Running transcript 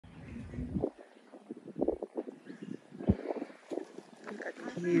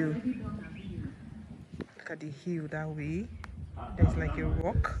hill. Look at the hill that way. There's like a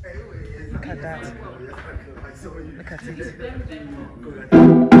rock. Look at that. Look at it.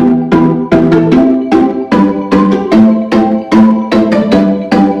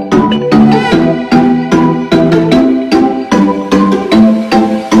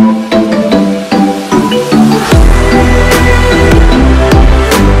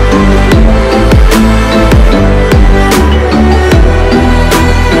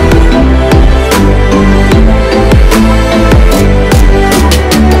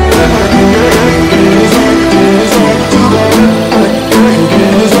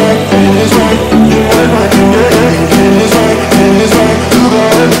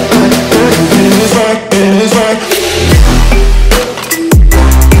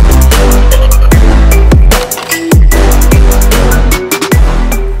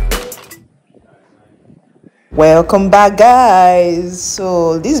 Welcome back, guys.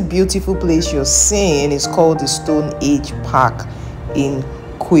 So this beautiful place you're seeing is called the Stone Age Park in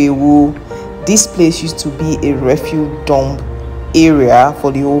Kwewu. This place used to be a refuse dump area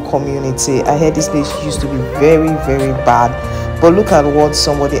for the whole community. I heard this place used to be very bad, but look at what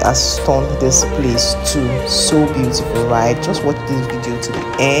somebody has turned this place to. So beautiful, right? Just watch this video to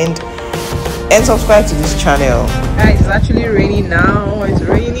the end and subscribe to this channel. Guys, it's actually raining now. It's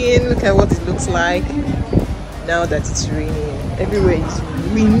raining. Look at what it looks like now that it's raining. Everywhere is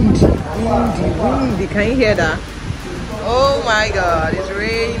windy. Can you hear that? Oh my god, it's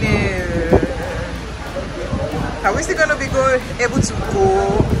raining. Are we still gonna be able to go?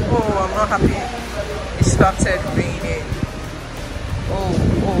 Oh, I'm not happy. It started raining.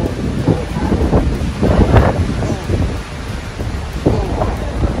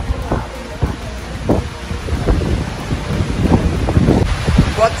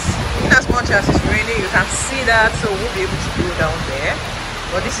 But in as much as it's raining, you can see that, so we'll be able to go down there.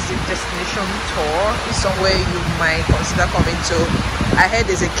 But this is a destination tour. It's somewhere you might consider coming to. I heard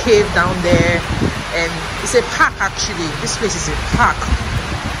there's a cave down there, and it's a park actually. This place is a park,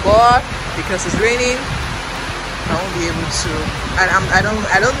 but because it's raining, I won't be able to. And I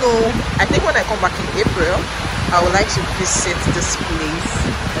don't know. I think when I come back in April, I would like to visit this place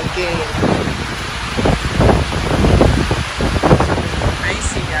again. I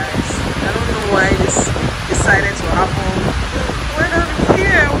see, guys. I don't know why this decided to happen. When I'm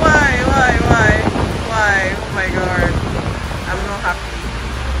here, why? Oh my god, I'm not happy.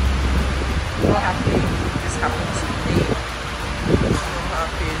 This happened to me. I'm not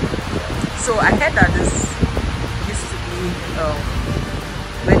happy. So I heard that this used to be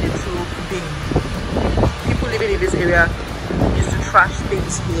where they throw bin. People living in this area used to trash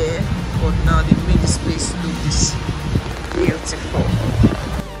things here, but now they made this place look this beautiful.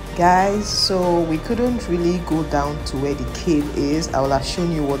 Guys, so we couldn't really go down to where the cave is. I will have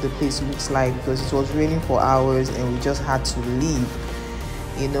shown you what the place looks like because it was raining for hours and we just had to leave,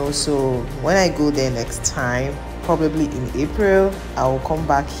 you know. So when I go there next time, probably in April, I will come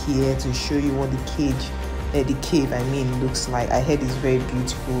back here to show you what the cave looks like. I heard it's very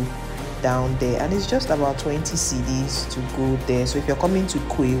beautiful down there, and it's just about 20 cedis to go there. So if you're coming to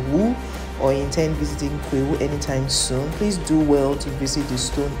Kwewu or intend visiting Kwewu anytime soon, please do well to visit the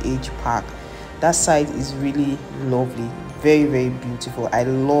Stone Age Park. That site is really lovely, very beautiful. I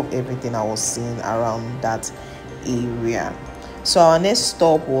love everything I was seeing around that area. So our next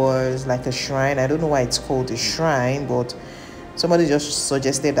stop was like a shrine. I don't know why it's called a shrine, but somebody just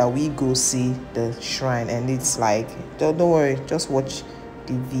suggested that we go see the shrine, and it's like, don't worry, just watch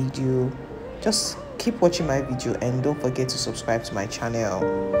the video. Just keep watching my video and don't forget to subscribe to my channel.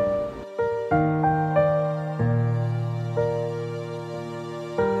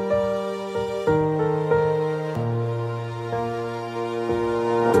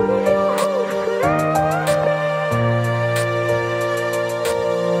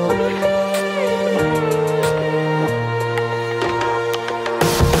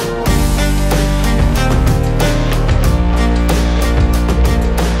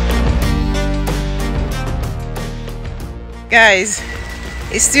 Guys,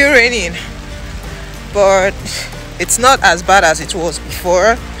 it's still raining, but it's not as bad as it was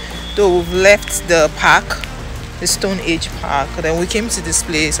before, though we've left the park, the Stone Age Park. Then we came to this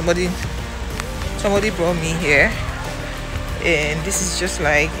place. Somebody brought me here, and this is just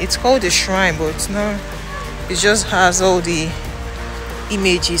like, it's called a shrine, but it's not. It just has all the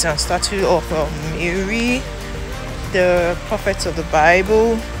images and statue of Mary, the prophets of the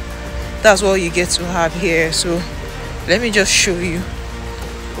Bible. That's what you get to have here. So let me just show you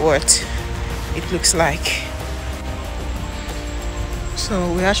what it looks like.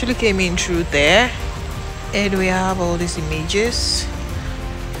 So we actually came in through there, and we have all these images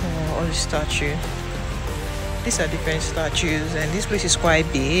all the statue. These are different statues, and this place is quite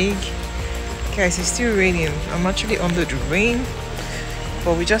big. Guys, it's still raining. I'm actually under the rain,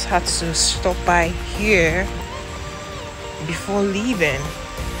 but we just had to stop by here before leaving.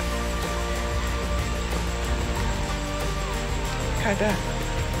 Look at that.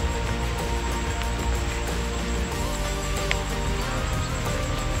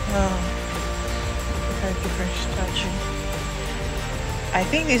 Wow. Look at different statue. I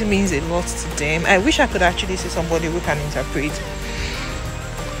think this means a lot to them. I wish I could actually see somebody who can interpret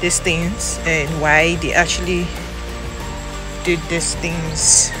these things and why they actually did these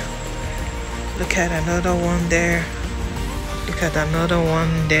things. Look at another one there. Look at another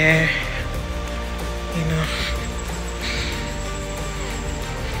one there. You know.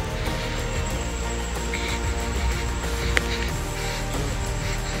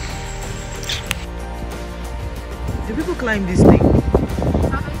 Do people climb this thing?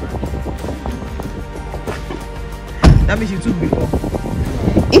 That means you took before.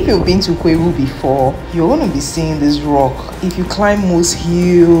 If you've been to Kwewu before, you're going to be seeing this rock. If you climb most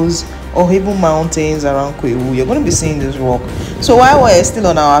hills or even mountains around Kwewu, you're going to be seeing this rock. So while we're still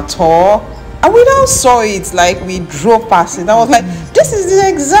on our tour, and we now saw it, like we drove past it, I was like, this is the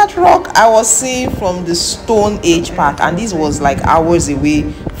exact rock I was seeing from the Stone Age Park, and this was like hours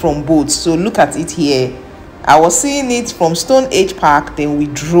away from boats. So look at it here. I was seeing it from Stone Age Park, then we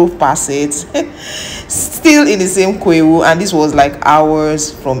drove past it, still in the same Kwewu, and this was like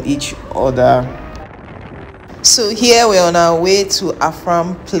hours from each other. So here we're on our way to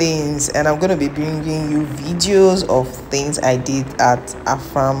Afram Plains, and I'm going to be bringing you videos of things I did at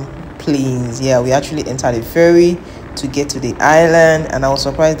Afram Plains. Yeah, we actually entered a ferry to get to the island, and I was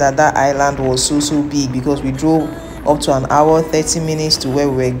surprised that that island was so big, because we drove up to an hour 30 minutes to where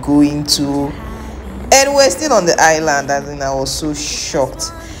we were going to, and we're still on the island. And I was so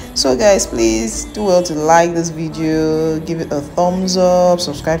shocked. So guys, please do well to like this video, give it a thumbs up,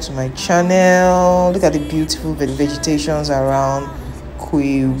 subscribe to my channel. Look at the beautiful vegetations around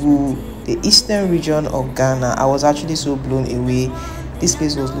Kwewu, the eastern region of Ghana. I was actually so blown away. This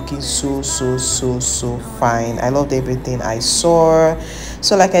place was looking so fine. I loved everything I saw.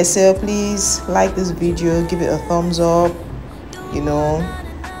 So like I said, please like this video, give it a thumbs up, you know,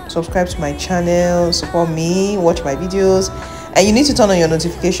 subscribe to my channel, support me, watch my videos, and you need to turn on your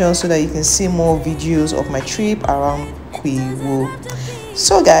notifications so that you can see more videos of my trip around Kwewu.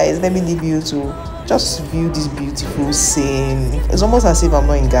 So guys, let me leave you to just view this beautiful scene. It's almost as if I'm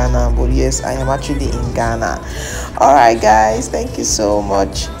not in Ghana, but yes, I am actually in Ghana. All right guys, thank you so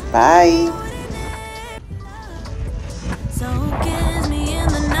much. Bye.